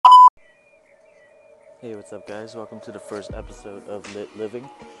Hey, what's up, guys? Welcome to the first episode of Lit Living.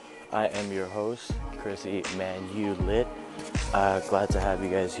 I am your host, Chrissy Man You Lit. Glad to have you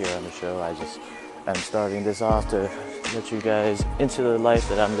guys here on the show. I'm starting this off to let you guys into the life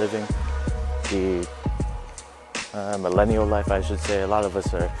that I'm living, the millennial life, I should say. A lot of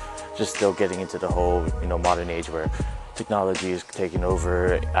us are just still getting into the whole, modern age where technology is taking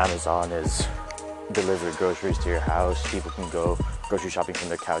over. Amazon is delivering groceries to your house. People can go grocery shopping from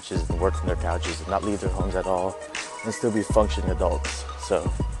their couches and work from their couches and not leave their homes at all and still be functioning adults.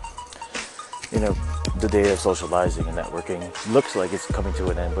 So, the day of socializing and networking looks like it's coming to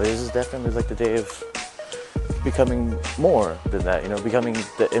an end, but this is definitely like the day of becoming more than that, becoming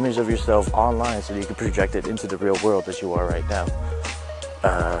the image of yourself online so that you can project it into the real world as you are right now.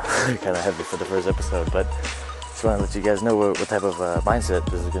 Kind of heavy for the first episode, but just want to let you guys know what type of mindset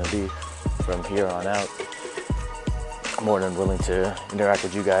this is going to be from here on out. I'm more than willing to interact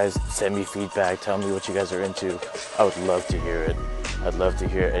with you guys, send me feedback, tell me what you guys are into. I would love to hear it. I'd love to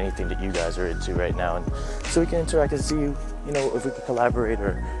hear anything that you guys are into right now, and so we can interact and see, if we could collaborate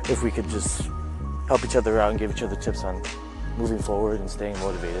or if we could just help each other out and give each other tips on moving forward and staying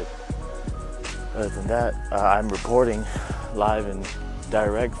motivated. Other than that, I'm reporting live and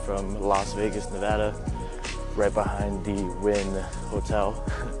direct from Las Vegas, Nevada, right behind the Wynn Hotel.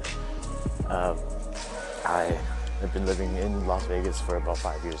 I have been living in Las Vegas for about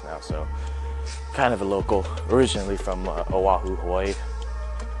 5 years now, so kind of a local, originally from Oahu, Hawaii.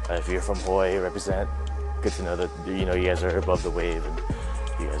 If you're from Hawaii, represent. Good to know that you guys are above the wave and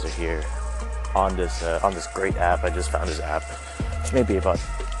you guys are here on this great app. I just found this app maybe about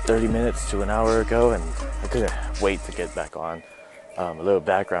 30 minutes to an hour ago, and I couldn't wait to get back on. A little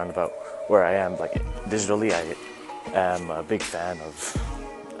background about where I am, like digitally, I am a big fan of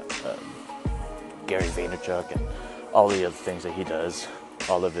Gary Vaynerchuk and all the other things that he does.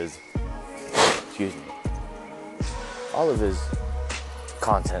 All of his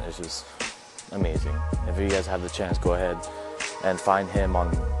content is just amazing. If you guys have the chance, go ahead and find him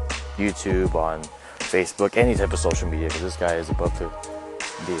on YouTube, on Facebook, any type of social media, because this guy is above the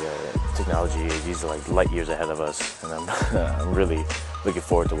technology age. He's like light years ahead of us, and I'm really looking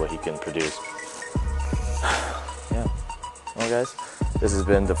forward to what he can produce. Yeah. Well, guys, this has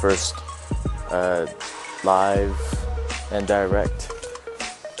been the first live and direct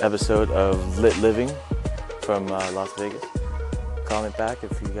episode of Lit Living from Las Vegas. Comment back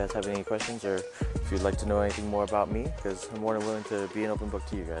if you guys have any questions or if you'd like to know anything more about me, because I'm more than willing to be an open book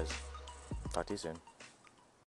to you guys. Talk to you soon.